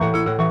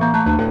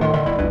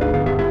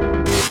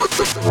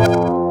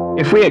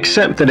If we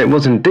accept that it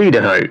was indeed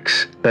a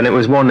hoax, then it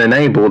was one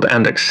enabled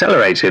and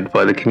accelerated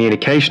by the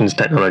communications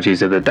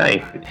technologies of the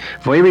day.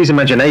 Voiry's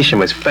imagination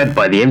was fed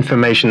by the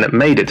information that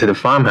made it to the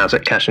farmhouse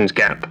at Cashin's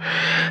Gap,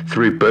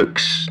 through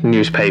books,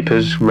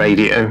 newspapers,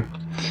 radio.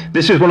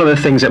 This was one of the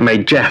things that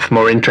made Jeff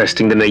more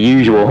interesting than the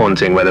usual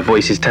haunting, where the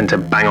voices tend to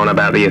bang on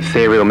about the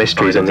ethereal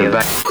mysteries on the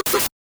back.